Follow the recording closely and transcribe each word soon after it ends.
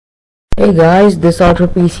Hey guys, this is Ultra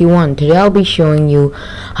PC1. Today I'll be showing you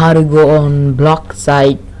how to go on block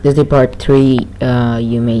site. This is part 3.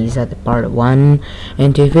 You may set the part 1,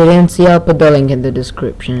 and if you didn't see, I'll put the link in the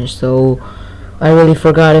description. So I really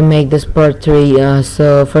forgot to make this part 3.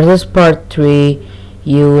 So for this part 3,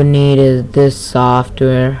 you need this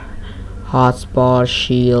software, Hotspot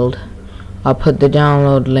Shield. I'll put the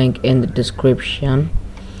download link in the description.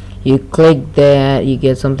 You click that, you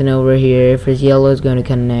get something over here. If it's yellow, it's going to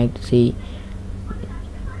connect. See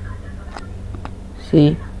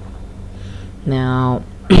now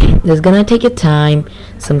it's gonna take a time.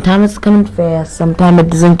 Sometimes it's coming fast, sometimes it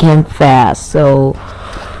doesn't come fast, so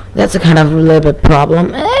that's a kind of a little bit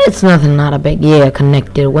problem. It's nothing, not a big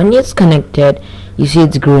connected. When it's connected, you see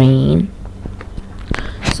it's green,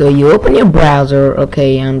 so you open your browser.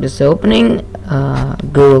 Okay, I'm just opening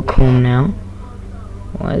Google Chrome now.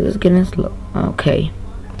 Why is this getting slow? Okay,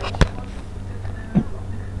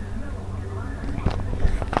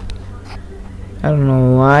 I don't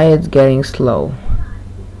know why it's getting slow.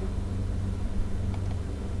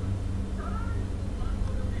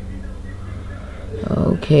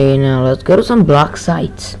 Okay, now let's go to some block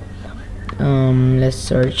sites. Let's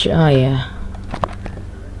search. Oh yeah.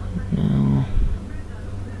 No.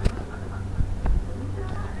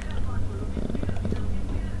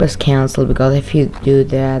 Press cancel, because if you do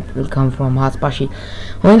that, it will come from Hotspot Shield.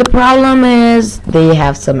 Only the problem is they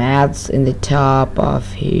have some ads in the top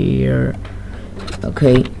of here.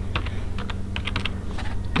 Okay,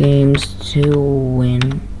 games to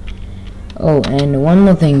win. Oh, and one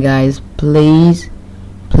more thing, guys, please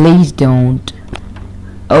don't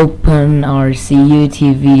open our CUT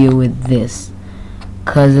video with this,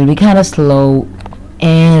 cause it'll be kind of slow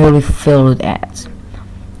and it'll be filled with ads.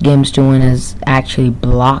 Games to win is actually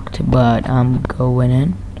blocked, but I'm going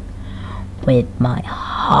in with my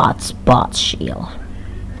Hotspot Shield.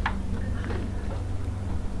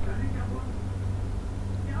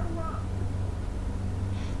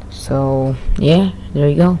 So yeah, there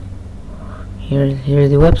you go. Here's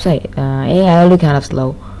the website. Yeah, it'll be kind of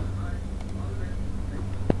slow.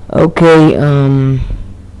 Okay,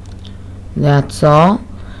 that's all.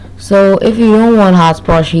 So if you don't want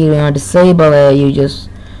Hotspot Shield or disable it, you just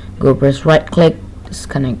go press right click,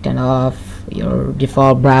 disconnect and off. Your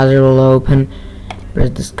default browser will open.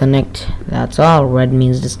 Press disconnect. That's all. Red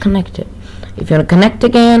means disconnected. If you want to connect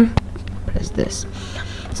again, press this.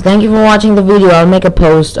 So thank you for watching the video. I'll make a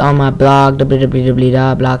post on my blog,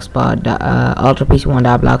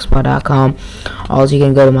 ultrapc1.blogspot.com. Also, you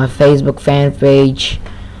can go to my Facebook fan page,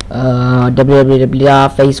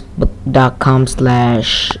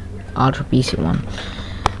 www.facebook.com/ultrapc1,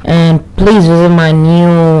 and please visit my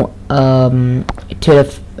new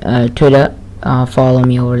Twitter. Follow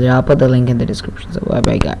me over there. I'll put the link in the description. So bye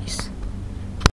bye guys.